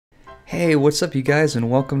Hey, what's up you guys, and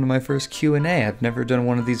welcome to my first Q&A. I've never done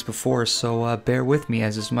one of these before, so bear with me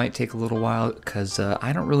as this might take a little while because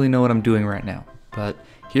I don't really know what I'm doing right now. But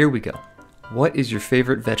here we go. What is your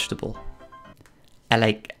favorite vegetable? I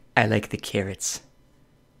like the carrots.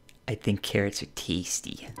 I think carrots are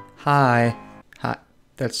tasty. Hi.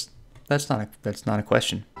 That's not a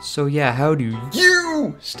question. So yeah, how do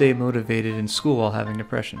you stay motivated in school while having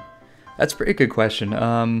depression? That's a pretty good question.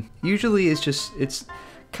 Usually it's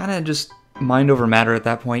kind of just mind over matter at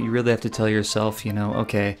that point. You really have to tell yourself,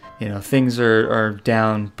 okay, things are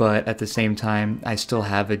down, but at the same time, I still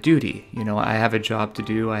have a duty. I have a job to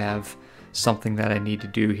do. I have something that I need to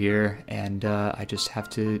do here, and I just have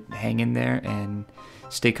to hang in there and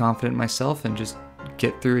stay confident in myself and just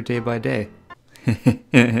get through it day by day.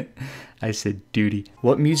 I said duty.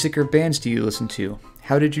 What music or bands do you listen to?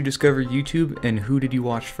 How did you discover YouTube, and who did you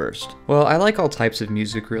watch first? Well, I like all types of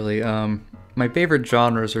music, really. My favorite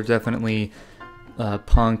genres are definitely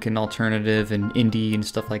punk and alternative and indie and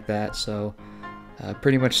stuff like that, so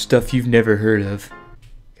pretty much stuff you've never heard of.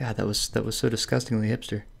 God, that was so disgustingly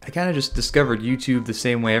hipster. I kind of just discovered YouTube the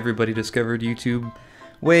same way everybody discovered YouTube.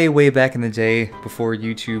 Way back in the day, before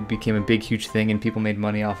YouTube became a big huge thing and people made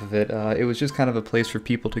money off of it. It was just kind of a place for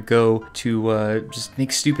people to go to just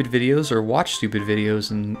make stupid videos or watch stupid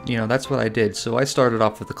videos, and that's what I did. So I started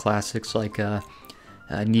off with the classics like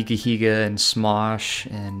Niga Higa and Smosh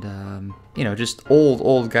and just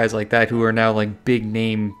old guys like that who are now like big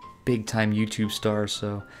time YouTube stars.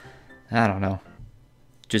 So I don't know,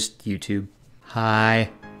 just YouTube.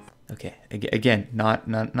 Hi. Okay, again, not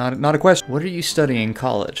a question. What are you studying in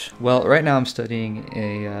college? Well, right now I'm studying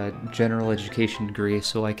a general education degree,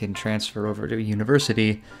 so I can transfer over to a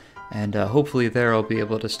university, and hopefully there I'll be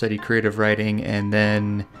able to study creative writing and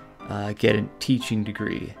then get a teaching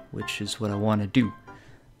degree, which is what I want to do.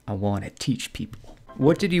 I want to teach people.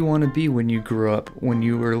 What did you want to be when you grew up, when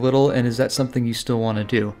you were little, and is that something you still want to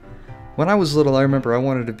do? When I was little, I remember I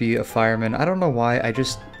wanted to be a fireman. I don't know why, I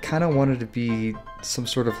just kind of wanted to be some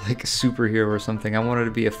sort of like superhero or something. I wanted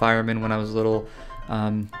to be a fireman when I was little.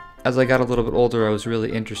 As I got a little bit older, I was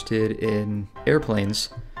really interested in airplanes.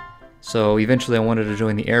 So eventually I wanted to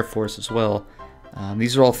join the Air Force as well.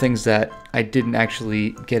 These are all things that I didn't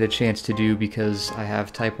actually get a chance to do because I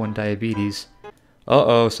have type 1 diabetes.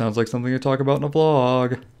 Uh-oh, sounds like something to talk about in a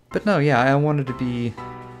vlog. But no, yeah, I wanted to be,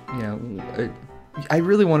 I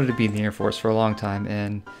really wanted to be in the Air Force for a long time,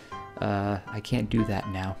 and I can't do that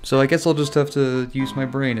now. So I guess I'll just have to use my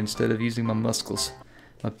brain instead of using my muscles.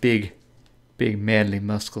 My big manly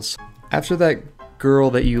muscles. After that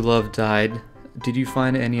girl that you love died, did you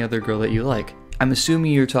find any other girl that you like? I'm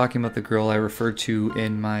assuming you're talking about the girl I referred to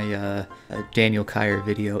in my Daniel Kyer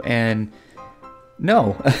video, and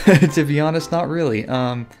no, to be honest, not really.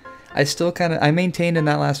 I still I maintained in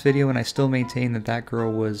that last video, and I still maintain that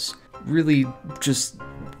girl was really just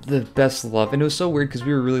the best love, and it was so weird because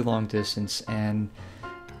we were really long distance, and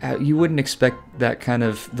you wouldn't expect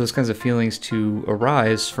those kinds of feelings to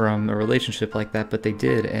arise from a relationship like that, but they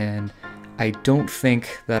did, and I don't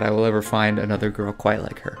think that I will ever find another girl quite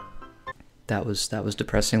like her. That was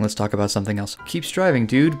depressing. Let's talk about something else. Keep striving,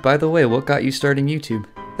 dude. By the way, what got you starting YouTube?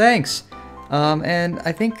 Thanks. And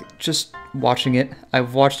I think just watching it.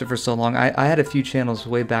 I've watched it for so long. I had a few channels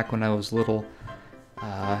way back when I was little.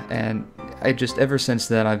 And ever since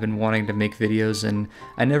then, I've been wanting to make videos, and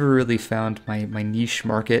I never really found my niche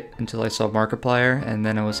market until I saw Markiplier, and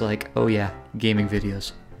then I was like, oh yeah, gaming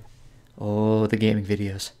videos. Oh, the gaming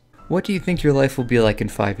videos. What do you think your life will be like in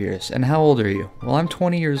 5 years, and how old are you? Well, I'm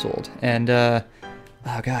 20 years old, and oh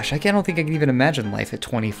gosh, I don't think I can even imagine life at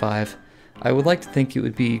 25. I would like to think it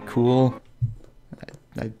would be cool.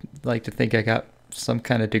 I'd like to think I got some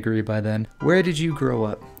kind of degree by then. Where did you grow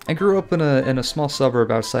up? I grew up in a small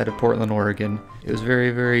suburb outside of Portland, Oregon. It was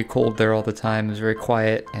very cold there all the time. It was very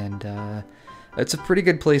quiet, and it's a pretty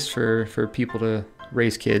good place for people to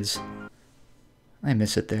raise kids. I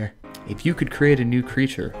miss it there. If you could create a new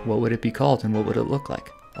creature, what would it be called and what would it look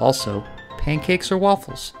like? Also, pancakes or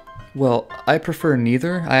waffles? Well, I prefer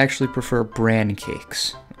neither. I actually prefer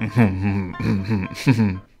Brancakes.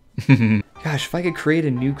 Gosh, if I could create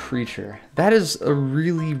a new creature, that is a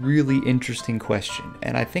really interesting question,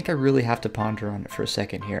 and I think I really have to ponder on it for a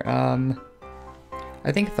second here.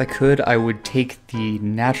 I think if I could, I would take the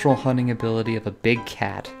natural hunting ability of a big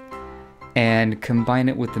cat and combine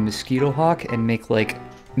it with the mosquito hawk and make like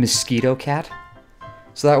mosquito cat.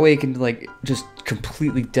 So that way it can like just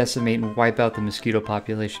completely decimate and wipe out the mosquito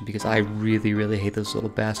population, because I really hate those little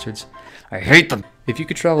bastards. I hate them! If you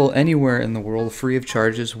could travel anywhere in the world free of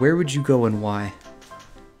charges, where would you go and why?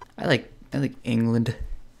 I like England.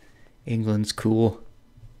 England's cool.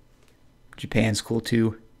 Japan's cool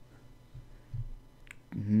too.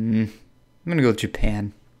 I'm gonna go with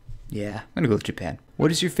Japan. Yeah, I'm gonna go with Japan. What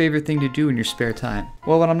is your favorite thing to do in your spare time?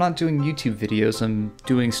 Well, when I'm not doing YouTube videos, I'm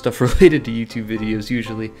doing stuff related to YouTube videos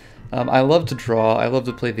usually. I love to draw, I love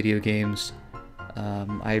to play video games.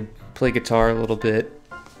 I play guitar a little bit.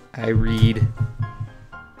 I read,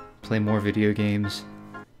 play more video games.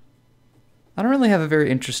 I don't really have a very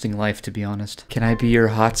interesting life, to be honest. Can I be your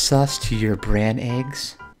hot sauce to your bran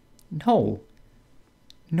eggs? No.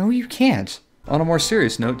 No, you can't. On a more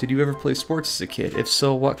serious note, did you ever play sports as a kid? If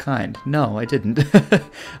so, what kind? No, I didn't.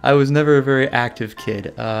 I was never a very active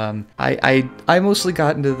kid. I mostly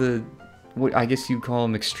got into the, what I guess you'd call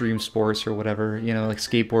them extreme sports or whatever, you know, like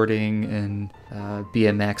skateboarding and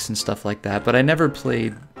BMX and stuff like that. But I never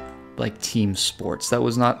played like team sports. That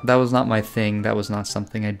was not my thing. That was not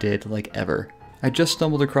something I did like ever. I just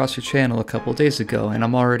stumbled across your channel a couple days ago and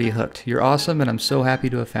I'm already hooked. You're awesome and I'm so happy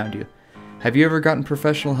to have found you. Have you ever gotten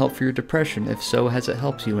professional help for your depression? If so, has it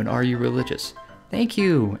helped you, and are you religious? Thank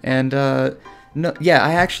you. And no, yeah,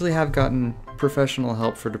 I actually have gotten professional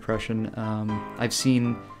help for depression. I've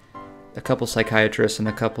seen a couple psychiatrists and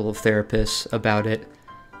a couple of therapists about it.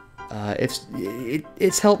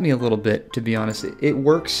 It's helped me a little bit, to be honest. It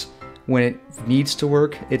works when it needs to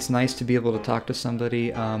work. It's nice to be able to talk to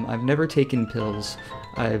somebody. I've never taken pills.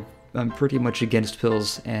 I'm pretty much against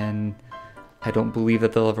pills, and I don't believe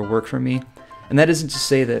that they'll ever work for me. And that isn't to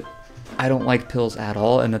say that I don't like pills at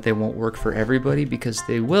all and that they won't work for everybody, because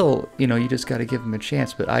they will. You know, you just got to give them a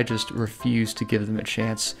chance, but I just refuse to give them a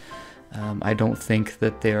chance. I don't think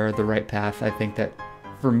that they are the right path. I think that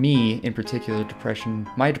for me, in particular,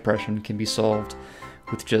 my depression can be solved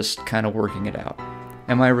with just kind of working it out.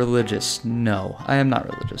 Am I religious? No, I am not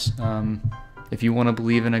religious. If you want to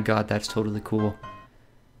believe in a God, that's totally cool.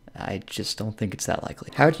 I just don't think it's that likely.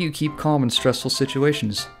 How do you keep calm in stressful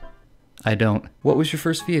situations? I don't. What was your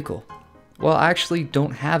first vehicle? Well, I actually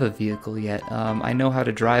don't have a vehicle yet. I know how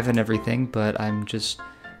to drive and everything, but I'm just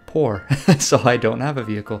poor, so I don't have a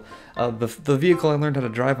vehicle. The vehicle I learned how to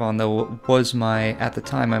drive on, though, was at the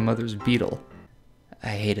time, my mother's Beetle. I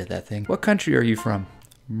hated that thing. What country are you from?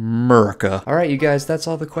 America. Alright, you guys, that's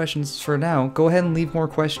all the questions for now. Go ahead and leave more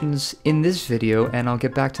questions in this video, and I'll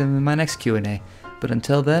get back to them in my next Q&A. But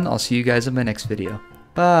until then, I'll see you guys in my next video.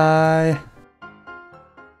 Bye!